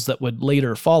details that would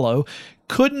later follow,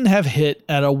 couldn't have hit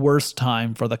at a worse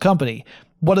time for the company.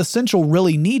 What Essential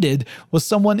really needed was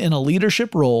someone in a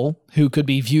leadership role who could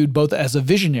be viewed both as a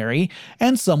visionary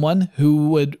and someone who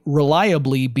would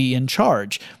reliably be in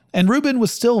charge. And Rubin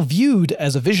was still viewed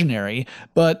as a visionary,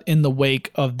 but in the wake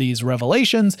of these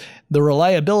revelations, the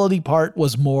reliability part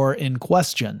was more in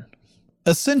question.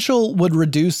 Essential would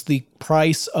reduce the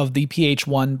price of the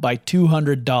PH1 by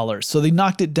 $200, so they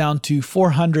knocked it down to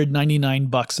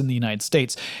 $499 in the United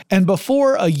States. And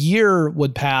before a year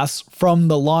would pass from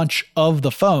the launch of the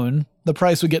phone, the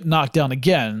price would get knocked down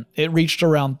again. It reached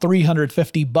around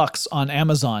 $350 on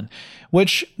Amazon,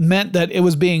 which meant that it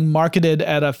was being marketed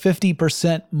at a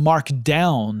 50%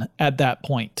 markdown at that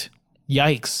point.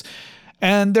 Yikes.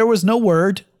 And there was no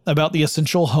word about the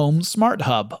Essential Home Smart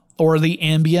Hub or the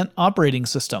ambient operating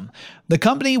system. The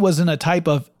company was in a type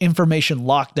of information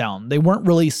lockdown. They weren't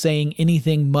really saying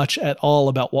anything much at all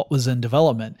about what was in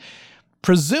development.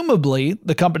 Presumably,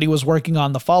 the company was working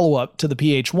on the follow-up to the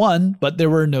PH1, but there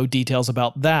were no details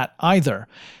about that either.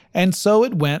 And so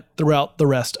it went throughout the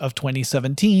rest of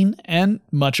 2017 and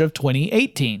much of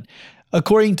 2018.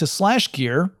 According to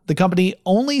SlashGear, the company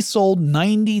only sold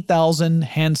 90,000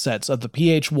 handsets of the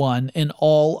PH1 in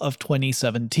all of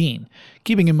 2017.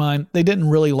 Keeping in mind, they didn't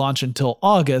really launch until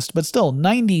August, but still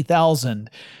 90,000,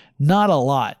 not a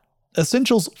lot.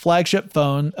 Essential's flagship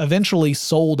phone eventually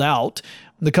sold out.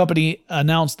 The company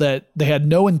announced that they had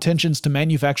no intentions to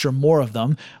manufacture more of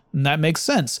them, and that makes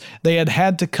sense. They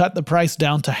had to cut the price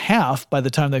down to half by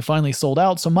the time they finally sold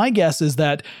out, so my guess is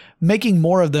that making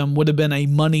more of them would have been a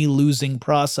money-losing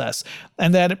process,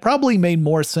 and that it probably made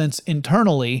more sense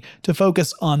internally to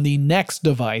focus on the next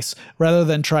device rather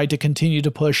than try to continue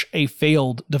to push a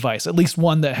failed device, at least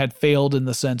one that had failed in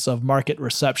the sense of market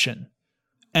reception.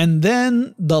 And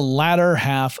then the latter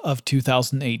half of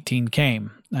 2018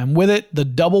 came, and with it, the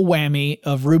double whammy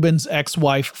of Rubin's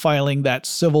ex-wife filing that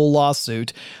civil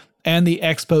lawsuit and the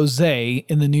expose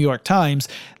in the New York Times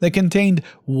that contained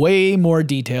way more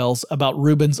details about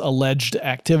Rubin's alleged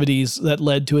activities that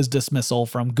led to his dismissal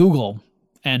from Google,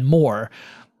 and more.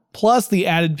 Plus the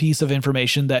added piece of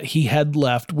information that he had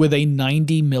left with a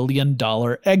 $90 million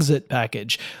exit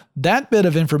package. That bit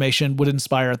of information would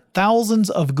inspire thousands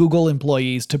of Google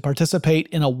employees to participate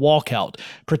in a walkout,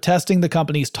 protesting the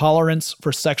company's tolerance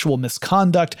for sexual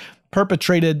misconduct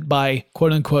perpetrated by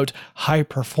quote-unquote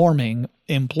high-performing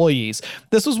employees.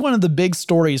 This was one of the big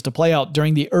stories to play out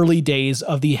during the early days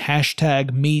of the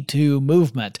 #MeToo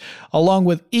movement, along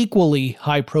with equally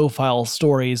high-profile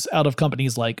stories out of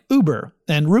companies like Uber.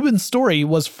 And Rubin's story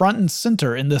was front and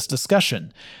center in this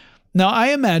discussion. Now, I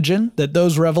imagine that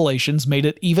those revelations made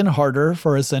it even harder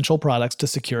for Essential Products to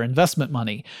secure investment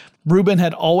money. Rubin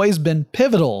had always been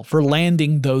pivotal for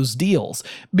landing those deals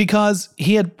because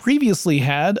he had previously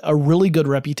had a really good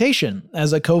reputation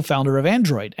as a co-founder of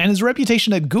Android, and his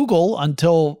reputation at Google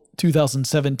until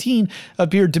 2017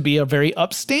 appeared to be a very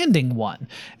upstanding one,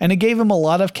 and it gave him a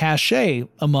lot of cachet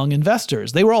among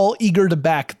investors. They were all eager to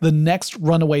back the next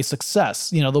runaway success,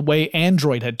 the way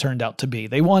Android had turned out to be.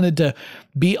 They wanted to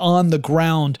be on the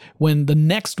ground when the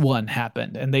next one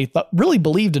happened, and they really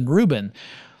believed in Rubin.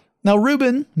 Now,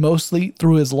 Rubin, mostly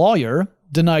through his lawyer,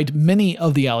 denied many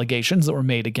of the allegations that were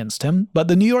made against him, but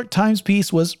the New York Times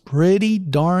piece was pretty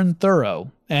darn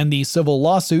thorough, and the civil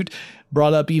lawsuit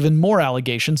brought up even more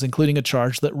allegations, including a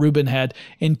charge that Rubin had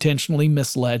intentionally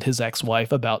misled his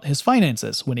ex-wife about his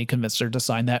finances when he convinced her to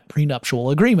sign that prenuptial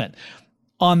agreement.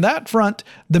 On that front,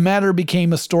 the matter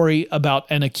became a story about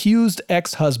an accused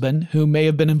ex-husband who may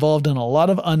have been involved in a lot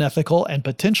of unethical and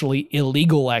potentially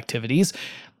illegal activities,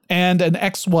 and an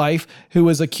ex-wife who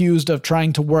was accused of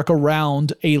trying to work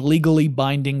around a legally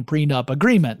binding prenup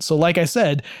agreement. So like I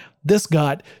said, this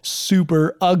got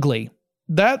super ugly.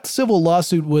 That civil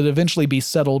lawsuit would eventually be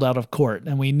settled out of court,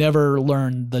 and we never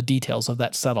learned the details of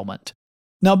that settlement.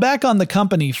 Now back on the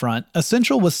company front,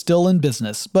 Essential was still in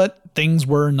business, but things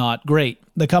were not great.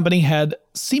 The company had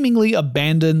seemingly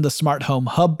abandoned the Smart Home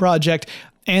Hub project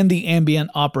and the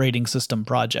Ambient Operating System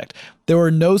project. There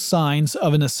were no signs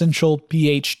of an Essential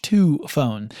PH2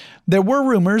 phone. There were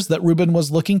rumors that Rubin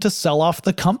was looking to sell off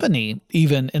the company,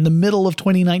 even in the middle of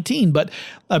 2019, but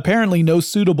apparently no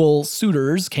suitable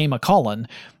suitors came a-callin'.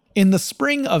 In the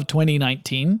spring of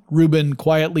 2019, Rubin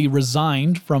quietly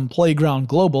resigned from Playground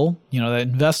Global, that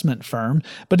investment firm,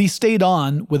 but he stayed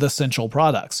on with Essential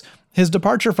Products. His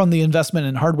departure from the investment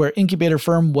and hardware incubator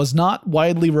firm was not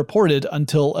widely reported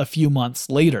until a few months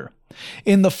later.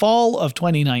 In the fall of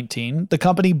 2019, the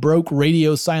company broke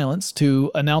radio silence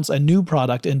to announce a new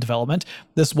product in development.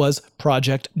 This was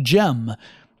Project Gem.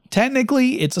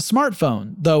 Technically, it's a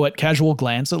smartphone, though at casual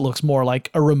glance it looks more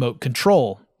like a remote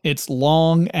control. It's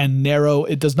long and narrow.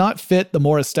 It does not fit the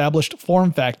more established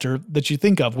form factor that you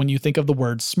think of when you think of the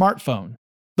word smartphone.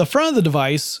 The front of the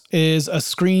device is a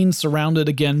screen surrounded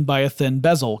again by a thin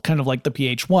bezel, kind of like the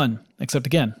PH1, except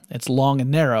again, it's long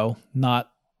and narrow,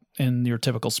 not in your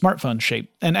typical smartphone shape.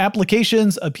 And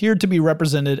applications appeared to be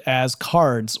represented as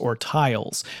cards or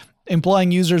tiles,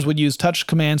 implying users would use touch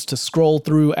commands to scroll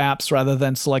through apps rather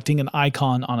than selecting an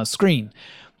icon on a screen.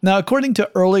 Now, according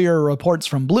to earlier reports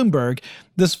from Bloomberg,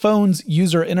 this phone's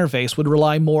user interface would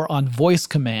rely more on voice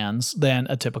commands than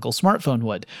a typical smartphone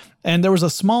would. And there was a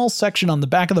small section on the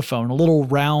back of the phone, a little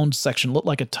round section, looked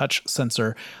like a touch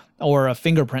sensor or a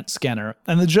fingerprint scanner.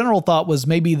 And the general thought was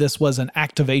maybe this was an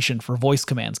activation for voice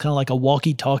commands, kind of like a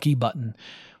walkie-talkie button.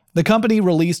 The company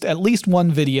released at least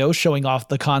one video showing off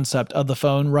the concept of the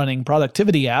phone running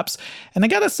productivity apps, and I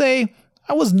gotta say,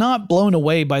 I was not blown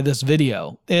away by this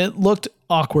video. It looked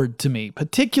awkward to me,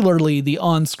 particularly the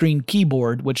on-screen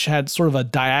keyboard, which had sort of a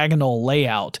diagonal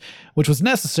layout, which was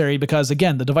necessary because,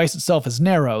 again, the device itself is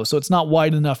narrow, so it's not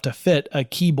wide enough to fit a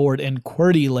keyboard and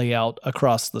QWERTY layout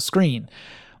across the screen.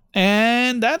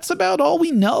 And that's about all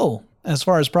we know as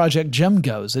far as Project Gem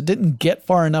goes. It didn't get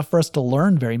far enough for us to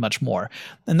learn very much more.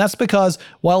 And that's because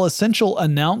while Essential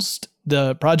announced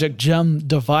the Project Gem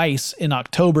device in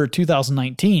October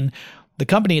 2019, the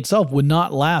company itself would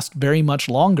not last very much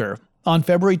longer. On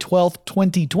February 12,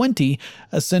 2020,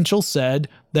 Essential said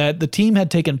that the team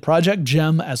had taken Project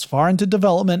Gem as far into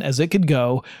development as it could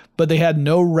go, but they had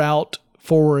no route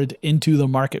forward into the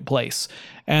marketplace,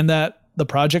 and that the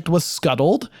project was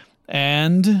scuttled,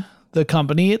 and the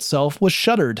company itself was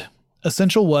shuttered.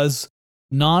 Essential was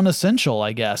non-essential,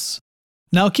 I guess.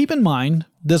 Now keep in mind,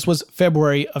 this was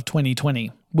February of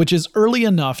 2020, which is early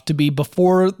enough to be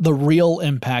before the real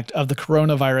impact of the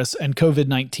coronavirus and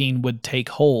COVID-19 would take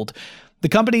hold. The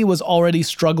company was already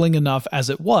struggling enough as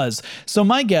it was, so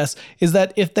my guess is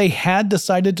that if they had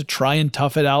decided to try and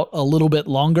tough it out a little bit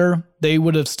longer, they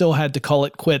would have still had to call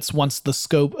it quits once the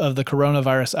scope of the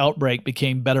coronavirus outbreak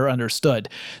became better understood.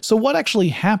 So what actually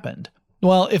happened?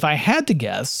 Well, if I had to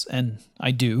guess, and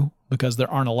I do, because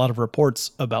there aren't a lot of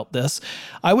reports about this,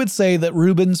 I would say that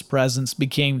Rubin's presence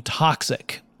became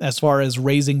toxic as far as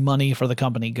raising money for the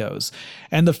company goes.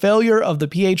 And the failure of the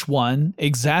PH1,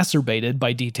 exacerbated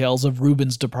by details of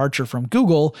Rubin's departure from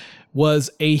Google,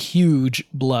 was a huge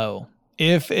blow.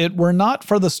 If it were not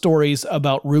for the stories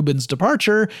about Rubin's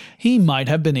departure, he might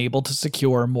have been able to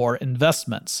secure more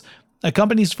investments. A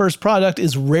company's first product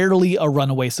is rarely a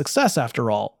runaway success after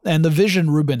all, and the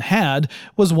vision Rubin had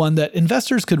was one that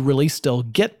investors could really still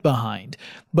get behind.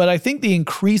 But I think the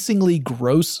increasingly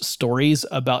gross stories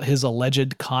about his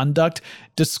alleged conduct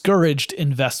discouraged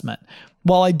investment.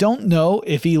 While I don't know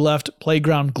if he left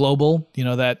Playground Global,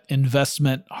 that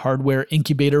investment hardware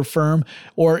incubator firm,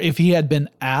 or if he had been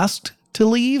asked to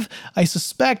leave, I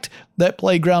suspect that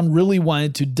Playground really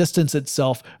wanted to distance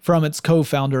itself from its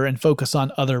co-founder and focus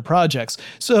on other projects.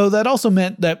 So that also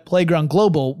meant that Playground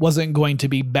Global wasn't going to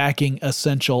be backing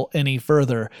Essential any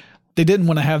further. They didn't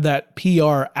want to have that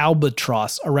PR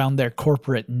albatross around their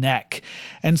corporate neck.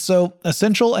 And so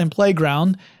Essential and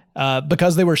Playground,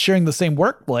 because they were sharing the same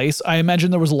workplace, I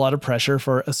imagine there was a lot of pressure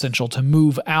for Essential to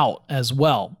move out as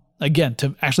well. Again,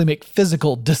 to actually make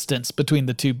physical distance between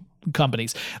the two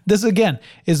companies. This, again,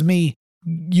 is me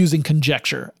using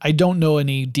conjecture. I don't know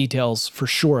any details for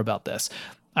sure about this.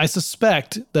 I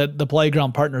suspect that the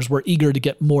Playground partners were eager to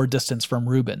get more distance from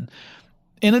Rubin.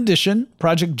 In addition,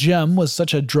 Project Gem was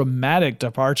such a dramatic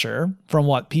departure from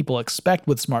what people expect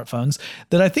with smartphones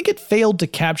that I think it failed to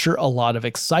capture a lot of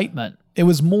excitement. It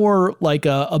was more like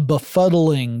a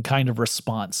befuddling kind of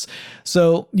response.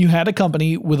 So you had a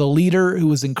company with a leader who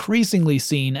was increasingly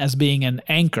seen as being an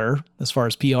anchor, as far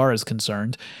as PR is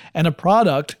concerned, and a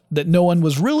product that no one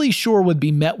was really sure would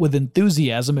be met with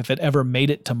enthusiasm if it ever made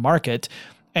it to market.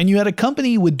 And you had a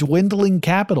company with dwindling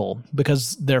capital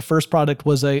because their first product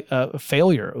was a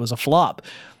failure. It was a flop.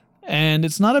 And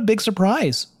it's not a big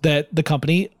surprise that the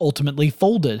company ultimately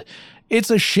folded. It's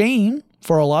a shame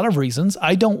for a lot of reasons.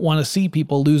 I don't want to see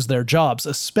people lose their jobs,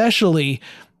 especially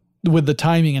with the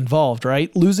timing involved,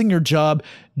 right? Losing your job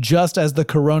just as the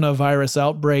coronavirus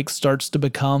outbreak starts to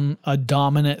become a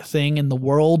dominant thing in the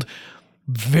world.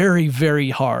 Very,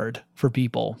 very hard for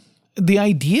people. The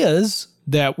ideas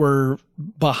that were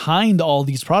behind all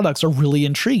these products are really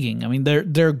intriguing. I mean,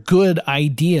 they're good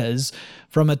ideas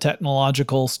from a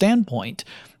technological standpoint.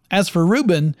 As for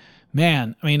Rubin,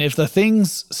 man, I mean, if the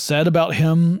things said about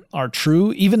him are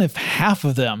true, even if half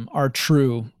of them are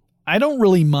true, I don't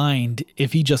really mind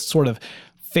if he just sort of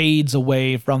fades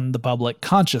away from the public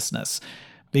consciousness.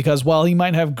 Because while he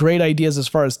might have great ideas as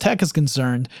far as tech is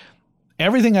concerned,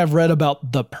 everything I've read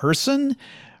about the person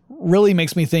really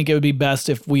makes me think it would be best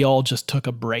if we all just took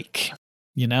a break,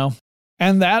 you know?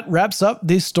 And that wraps up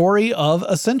the story of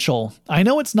Essential. I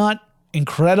know it's not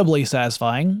incredibly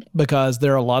satisfying because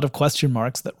there are a lot of question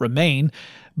marks that remain,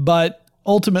 but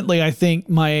ultimately I think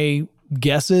my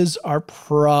guesses are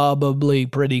probably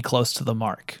pretty close to the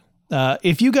mark.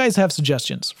 If you guys have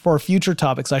suggestions for future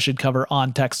topics I should cover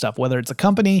on tech stuff, whether it's a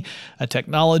company, a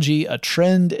technology, a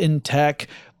trend in tech,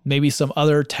 maybe some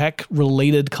other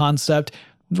tech-related concept,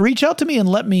 reach out to me and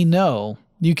let me know.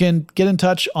 You can get in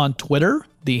touch on Twitter.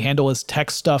 The handle is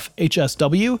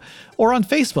TechStuffHSW, or on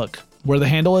Facebook, where the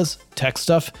handle is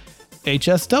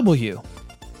TechStuffHSW.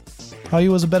 Probably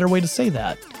was a better way to say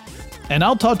that. And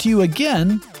I'll talk to you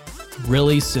again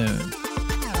really soon.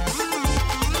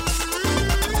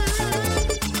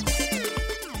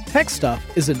 Tech Stuff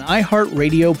is an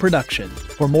iHeartRadio production.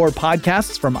 For more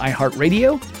podcasts from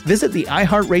iHeartRadio, visit the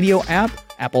iHeartRadio app,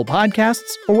 Apple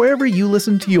Podcasts, or wherever you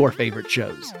listen to your favorite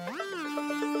shows.